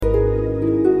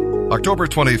October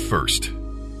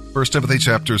 21st, 1 Timothy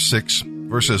chapter 6,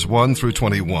 verses 1 through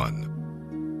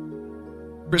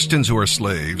 21. Christians who are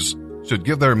slaves should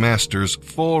give their masters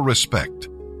full respect,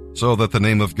 so that the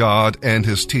name of God and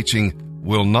his teaching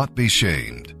will not be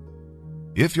shamed.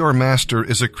 If your master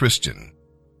is a Christian,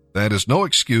 that is no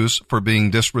excuse for being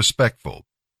disrespectful.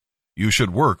 You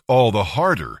should work all the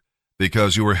harder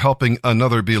because you are helping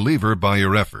another believer by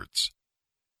your efforts.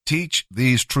 Teach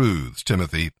these truths,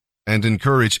 Timothy, and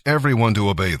encourage everyone to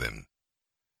obey them.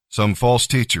 Some false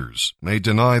teachers may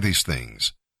deny these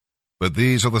things, but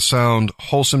these are the sound,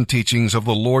 wholesome teachings of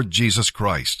the Lord Jesus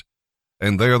Christ,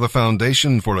 and they are the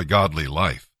foundation for a godly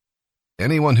life.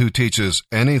 Anyone who teaches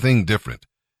anything different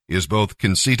is both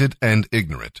conceited and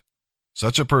ignorant.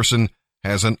 Such a person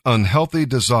has an unhealthy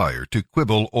desire to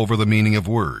quibble over the meaning of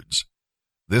words.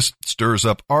 This stirs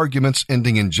up arguments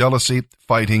ending in jealousy,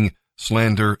 fighting,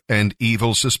 slander, and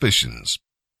evil suspicions.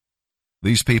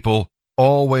 These people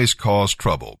always cause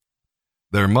trouble.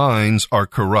 Their minds are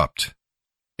corrupt,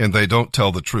 and they don't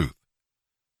tell the truth.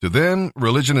 To them,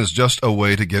 religion is just a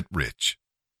way to get rich.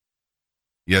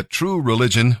 Yet true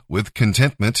religion with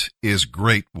contentment is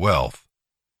great wealth.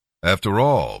 After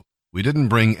all, we didn't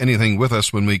bring anything with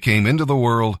us when we came into the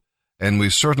world, and we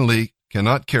certainly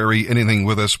cannot carry anything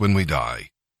with us when we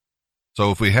die. So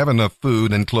if we have enough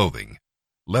food and clothing,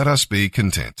 let us be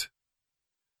content.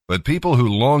 But people who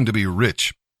long to be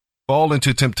rich fall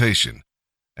into temptation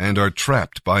and are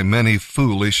trapped by many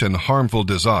foolish and harmful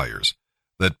desires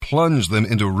that plunge them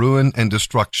into ruin and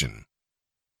destruction.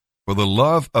 For the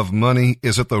love of money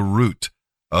is at the root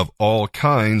of all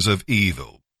kinds of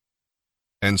evil.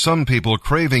 And some people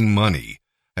craving money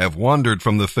have wandered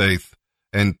from the faith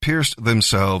and pierced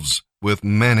themselves with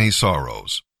many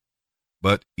sorrows.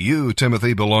 But you,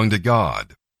 Timothy, belong to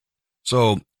God.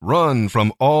 So run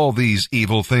from all these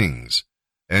evil things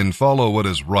and follow what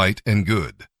is right and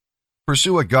good.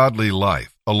 Pursue a godly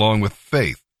life along with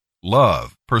faith,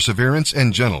 love, perseverance,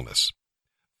 and gentleness.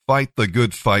 Fight the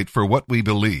good fight for what we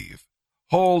believe.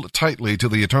 Hold tightly to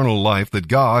the eternal life that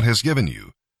God has given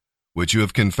you, which you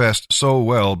have confessed so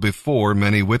well before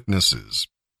many witnesses.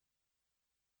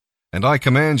 And I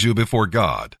command you before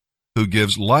God, who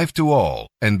gives life to all,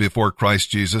 and before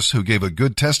Christ Jesus, who gave a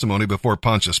good testimony before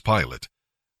Pontius Pilate,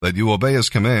 that you obey his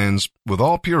commands with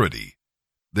all purity.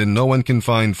 Then no one can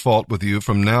find fault with you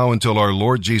from now until our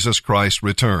Lord Jesus Christ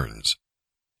returns.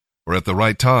 For at the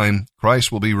right time,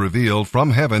 Christ will be revealed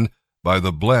from heaven by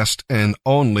the blessed and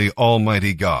only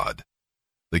Almighty God,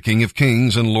 the King of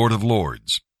kings and Lord of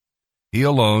lords. He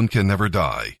alone can never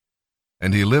die,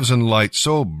 and he lives in light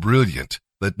so brilliant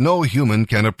that no human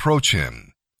can approach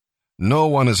him. No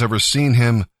one has ever seen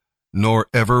him, nor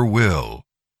ever will.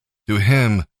 To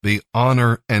him be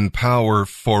honor and power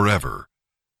forever.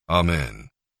 Amen.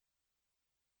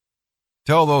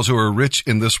 Tell those who are rich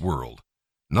in this world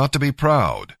not to be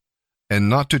proud, and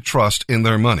not to trust in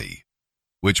their money,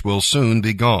 which will soon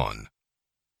be gone.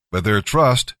 But their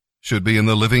trust should be in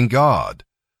the living God,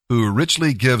 who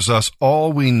richly gives us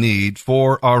all we need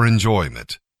for our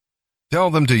enjoyment.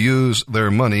 Tell them to use their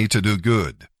money to do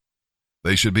good.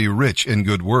 They should be rich in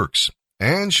good works,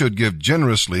 and should give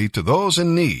generously to those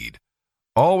in need,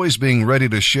 always being ready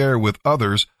to share with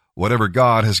others whatever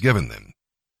God has given them.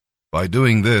 By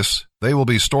doing this, they will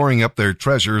be storing up their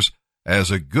treasures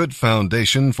as a good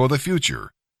foundation for the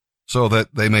future, so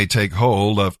that they may take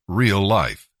hold of real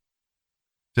life.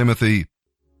 Timothy,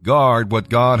 guard what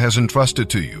God has entrusted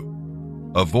to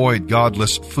you. Avoid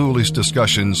godless, foolish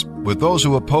discussions with those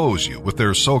who oppose you with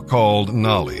their so-called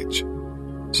knowledge.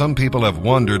 Some people have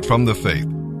wandered from the faith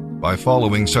by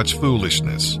following such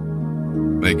foolishness.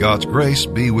 May God's grace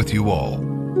be with you all.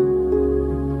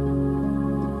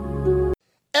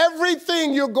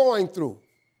 Everything you're going through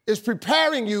is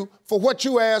preparing you for what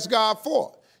you ask God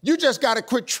for. You just got to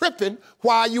quit tripping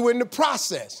while you're in the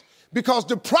process, because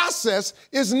the process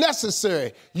is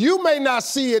necessary. You may not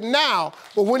see it now,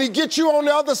 but when he gets you on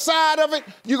the other side of it,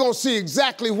 you're going to see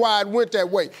exactly why it went that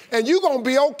way, and you're going to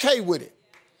be okay with it.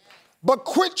 But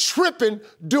quit tripping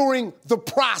during the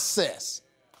process.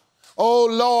 Oh,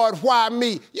 Lord, why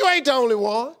me? You ain't the only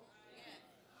one.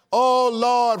 Oh,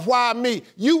 Lord, why me?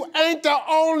 You ain't the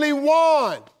only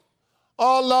one.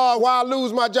 Oh, Lord, why I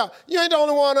lose my job? You ain't the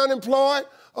only one unemployed.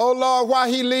 Oh, Lord, why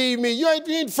he leave me? You ain't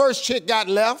the first chick got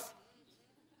left.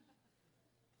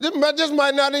 This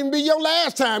might not even be your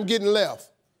last time getting left.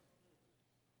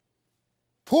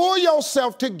 Pull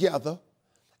yourself together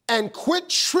and quit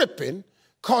tripping,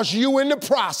 because you in the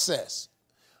process.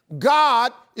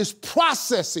 God is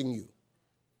processing you.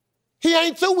 He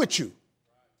ain't through with you.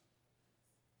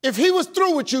 If he was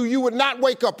through with you, you would not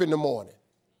wake up in the morning.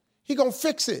 He gonna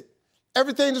fix it.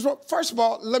 Everything is wrong. First of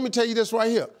all, let me tell you this right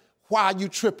here. Why are you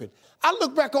tripping? I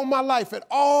look back on my life at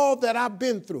all that I've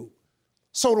been through.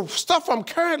 So the stuff I'm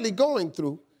currently going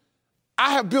through,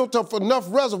 I have built up enough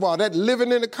reservoir that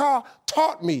living in the car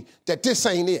taught me that this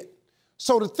ain't it.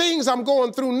 So the things I'm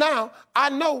going through now, I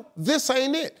know this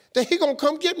ain't it. That he gonna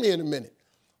come get me in a minute.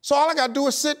 So all I gotta do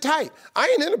is sit tight. I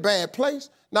ain't in a bad place.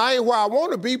 Now, I ain't where I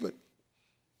wanna be, but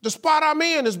the spot I'm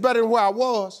in is better than where I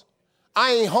was.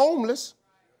 I ain't homeless.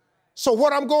 So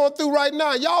what I'm going through right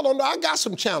now, y'all don't know, I got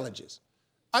some challenges.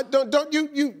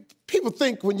 People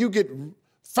think when you get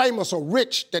famous or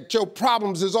rich that your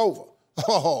problems is over.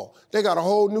 Oh, they got a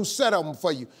whole new set of them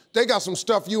for you. They got some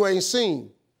stuff you ain't seen.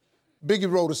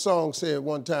 Biggie wrote a song said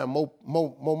one time, more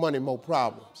money, more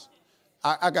problems.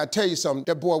 I got to tell you something,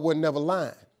 that boy wasn't never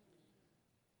lying.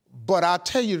 But I'll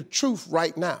tell you the truth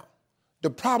right now. The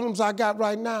problems I got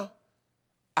right now,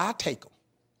 I take them.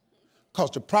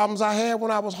 Because the problems I had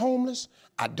when I was homeless,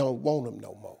 I don't want them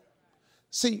no more.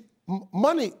 See,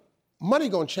 money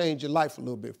gonna change your life a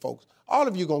little bit, folks. All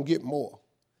of you gonna get more.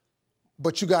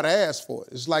 But you gotta ask for it.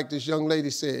 It's like this young lady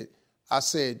said, I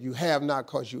said, you have not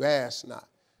because you ask not.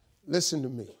 Listen to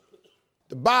me.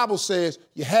 The Bible says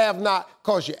you have not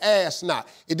because you ask not.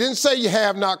 It didn't say you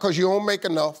have not because you don't make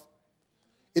enough.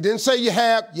 It didn't say you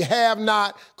have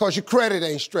not because your credit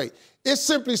ain't straight. It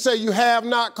simply say you have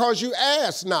not because you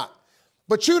ask not.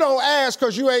 But you don't ask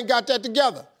because you ain't got that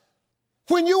together.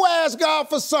 When you ask God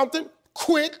for something,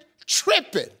 quit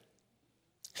tripping.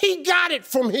 He got it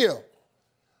from him.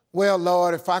 Well,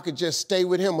 Lord, if I could just stay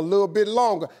with him a little bit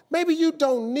longer. Maybe you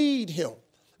don't need him.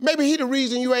 Maybe he the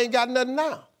reason you ain't got nothing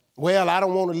now. Well, I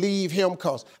don't want to leave him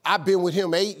because I've been with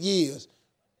him 8 years.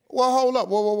 Well, hold up.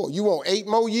 Whoa. You want 8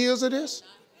 more years of this?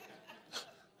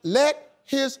 Let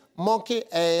his monkey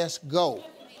ass go.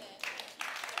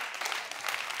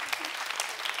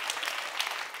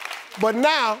 But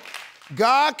now,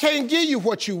 God can't give you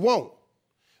what you want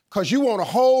because you want to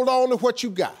hold on to what you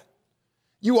got.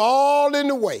 You all in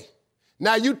the way.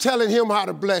 Now you telling him how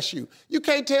to bless you. You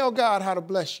can't tell God how to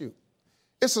bless you.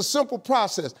 It's a simple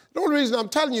process. The only reason I'm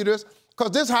telling you this,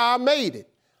 because this is how I made it.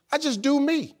 I just do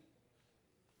me.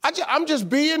 I'm just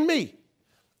being me.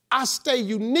 I stay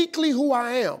uniquely who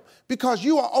I am because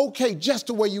you are okay just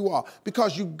the way you are,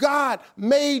 because God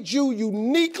made you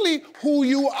uniquely who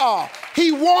you are.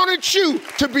 He wanted you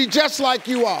to be just like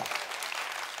you are.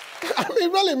 I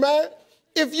mean, really, man,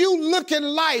 if you look at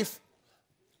life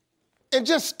and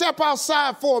just step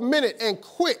outside for a minute and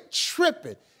quit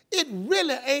tripping, it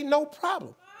really ain't no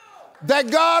problem. That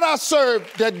God I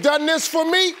serve that done this for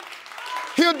me,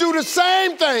 he'll do the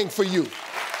same thing for you.